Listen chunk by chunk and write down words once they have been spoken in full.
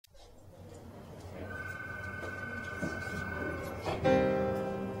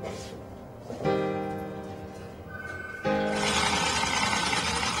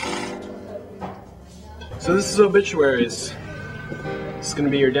So this is Obituaries. This is going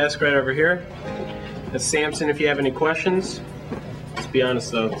to be your desk right over here. That's Samson if you have any questions. Let's be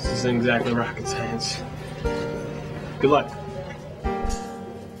honest though, this isn't exactly rocket science. Good luck.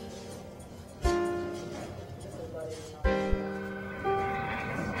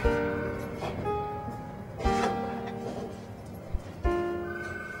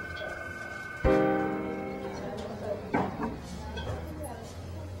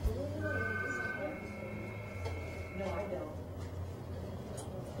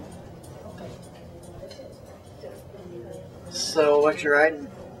 So, what you writing?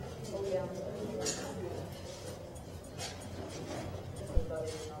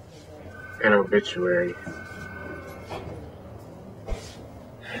 An obituary.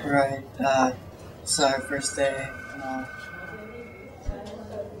 Right, sorry, first day. I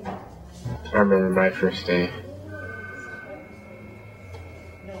remember my first day.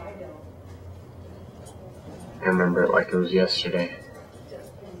 I remember it like it was yesterday.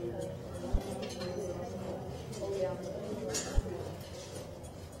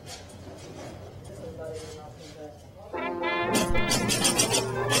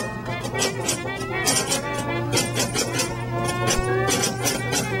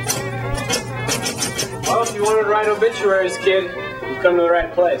 Well, if you wanted to write obituaries, kid, you've come to the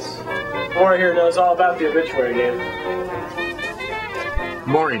right place. Maury here knows all about the obituary game.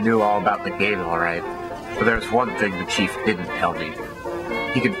 Maury knew all about the game, all right. But there's one thing the chief didn't tell me.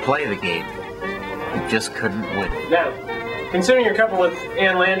 He could play the game. He just couldn't win. Now, considering you're coupled with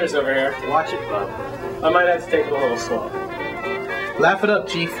Ann Landers over here, Watch it, bub. I might have to take it a little slow. Laugh it up,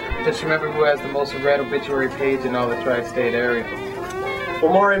 Chief. Just remember who has the most read obituary page in all the tri-state area.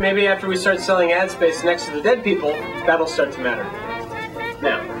 Well, Maury, maybe after we start selling ad space next to the dead people, that'll start to matter.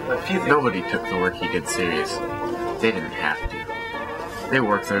 Now, a few things. Nobody took the work he did serious. They didn't have to. They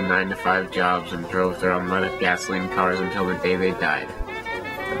worked their 9-to-5 jobs and drove their unleaded gasoline cars until the day they died.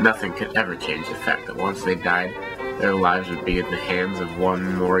 Nothing could ever change the fact that once they died, their lives would be in the hands of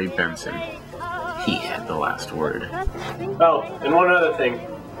one Maury Benson. He had the last word. Oh, and one other thing.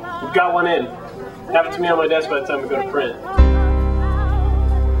 We've got one in. Have it to me on my desk by the time we go to print.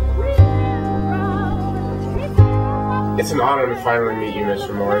 It's an honor to finally meet you,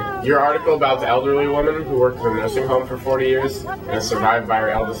 Mr. Maury. Your article about the elderly woman who worked in a nursing home for 40 years and is survived by her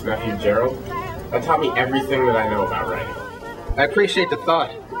eldest nephew, Gerald, that taught me everything that I know about writing. I appreciate the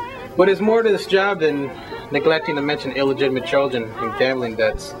thought. But there's more to this job than neglecting to mention illegitimate children and gambling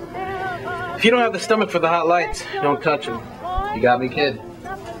debts. If you don't have the stomach for the hot lights, don't touch them. You got me, kid?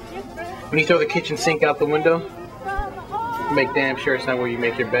 When you throw the kitchen sink out the window, make damn sure it's not where you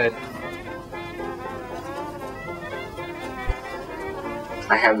make your bed.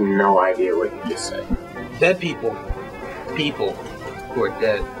 I have no idea what you just said. Dead people. People who are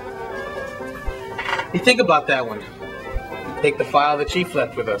dead. You think about that one. Take the file the chief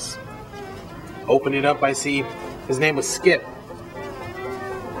left with us. Open it up, I see his name was Skip.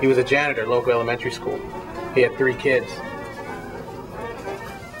 He was a janitor at local elementary school. He had 3 kids.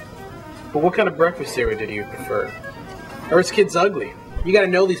 But what kind of breakfast cereal did you prefer? Or his kids ugly? You gotta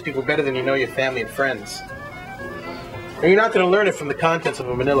know these people better than you know your family and friends. Or you're not gonna learn it from the contents of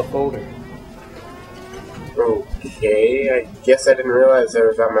a manila folder. Okay, I guess I didn't realize there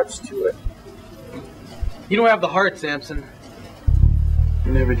was that much to it. You don't have the heart, Samson.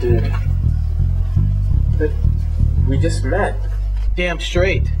 You never did. But we just met. Damn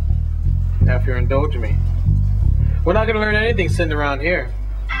straight. Now if you're indulging me. We're not gonna learn anything sitting around here.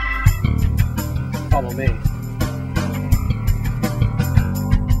 Follow me.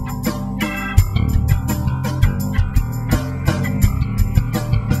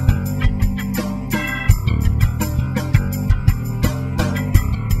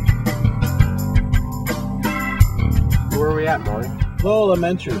 Where are we at, Maury? Low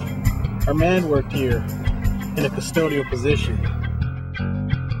Elementary. Our man worked here in a custodial position.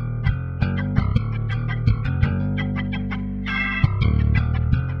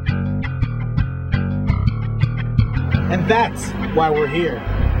 And that's why we're here.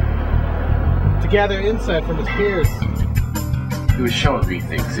 To gather insight from his peers. He was showing me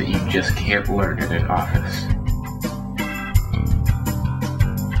things that you just can't learn in an office.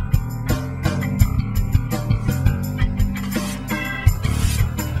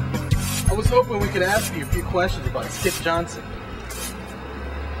 I was hoping we could ask you a few questions about Skip Johnson.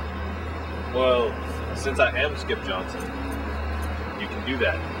 Well, since I am Skip Johnson, you can do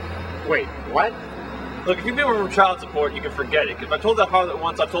that. Wait, what? Look, if you've been from child support, you can forget it. Because if I told that harlot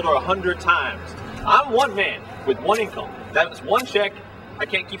once, I've told her 100 times. I'm one man with one income. That is one check. I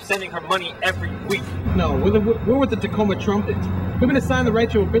can't keep sending her money every week. No, we're with the Tacoma Trumpet. We've been assigned the right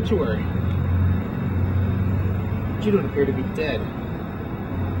to obituary. But you don't appear to be dead.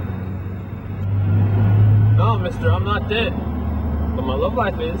 No, mister, I'm not dead. But my love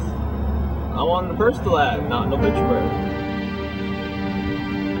life is. I wanted a personal ad, not an obituary.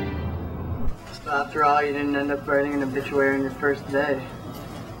 So after all, you didn't end up writing an obituary on your first day.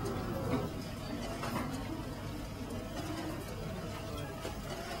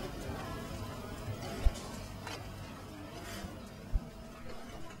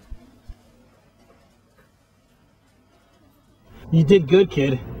 You did good,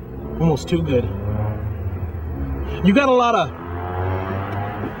 kid. Almost too good. You got a lot of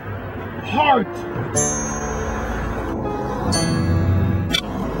heart.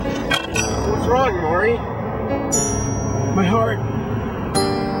 What's wrong, Maury? My heart.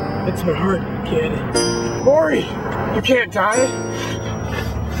 It's my heart, kid. Maury, you can't die.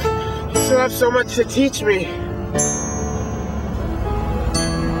 You still have so much to teach me.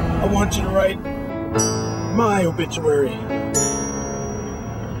 I want you to write my obituary.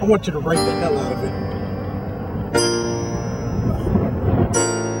 I want you to write the hell out of it.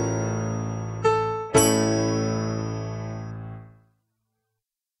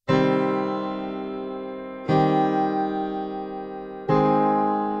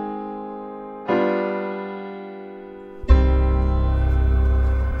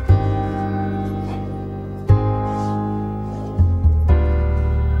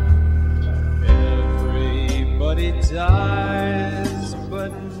 Everybody dies,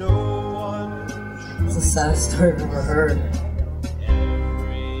 but no one. It's the saddest story I've ever heard.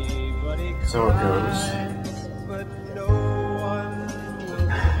 Everybody So it goes. cries, but no one will.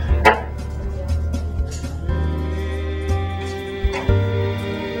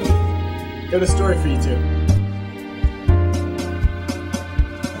 Got a story for you two.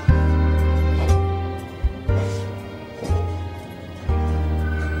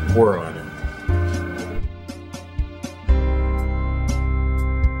 We're on it.